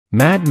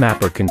MAD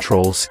Mapper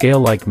controls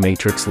Scalelike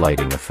Matrix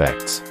lighting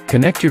effects.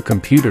 Connect your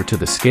computer to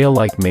the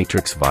Scalelike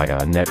Matrix via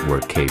a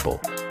network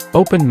cable.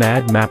 Open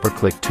MAD Mapper,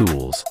 click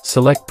Tools,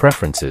 select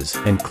Preferences,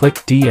 and click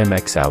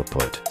DMX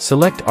Output.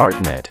 Select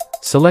ArtNet.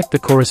 Select the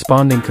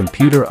corresponding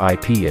computer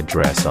IP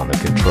address on the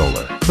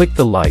controller. Click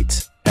the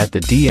lights, add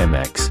the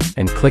DMX,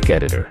 and click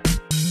Editor.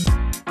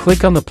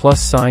 Click on the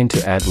plus sign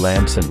to add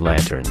lamps and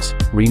lanterns.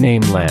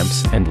 Rename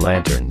lamps and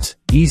lanterns.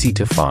 Easy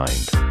to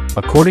find.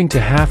 According to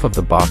half of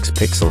the box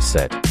pixel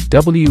set,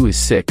 W is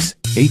 6,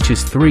 H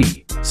is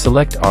 3.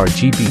 Select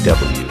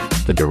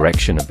RGBW, the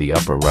direction of the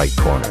upper right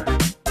corner.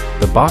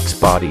 The box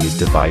body is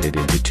divided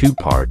into two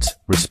parts,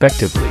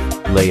 respectively,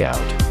 layout.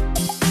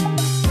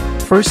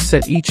 First,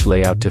 set each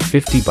layout to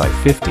 50 by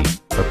 50,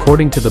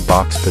 according to the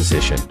box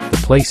position,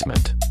 the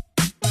placement.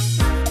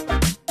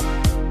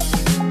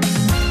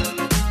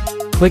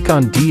 Click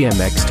on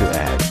DMX to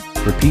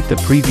add. Repeat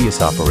the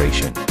previous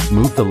operation.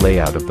 Move the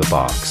layout of the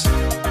box.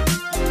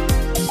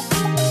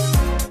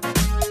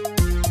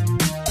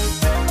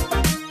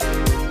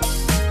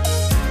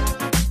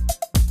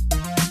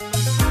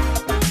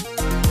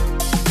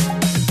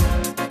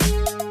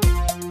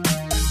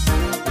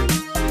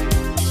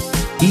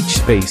 Each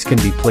space can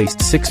be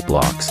placed 6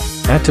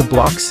 blocks. Add to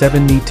block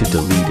 7, need to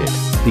delete it.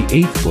 The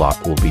 8th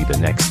block will be the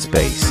next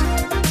space.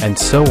 And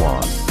so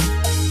on.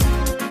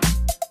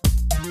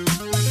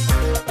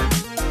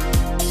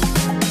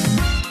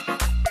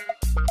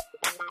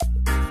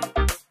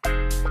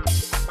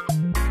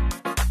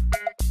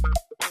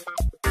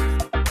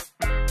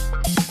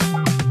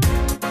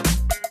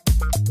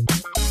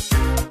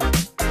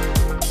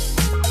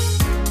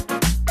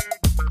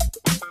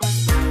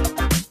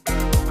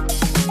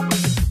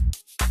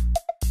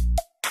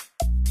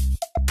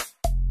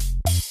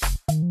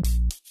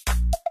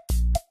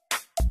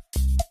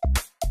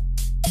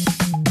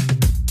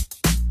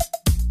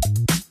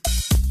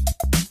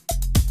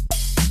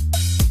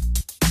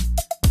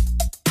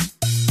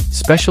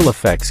 Special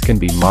effects can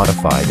be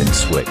modified and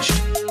switched.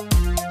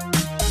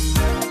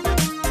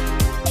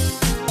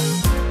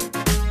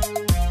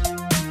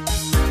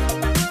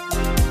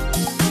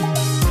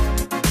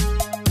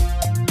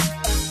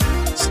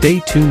 Stay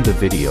tuned, the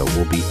video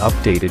will be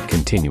updated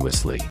continuously.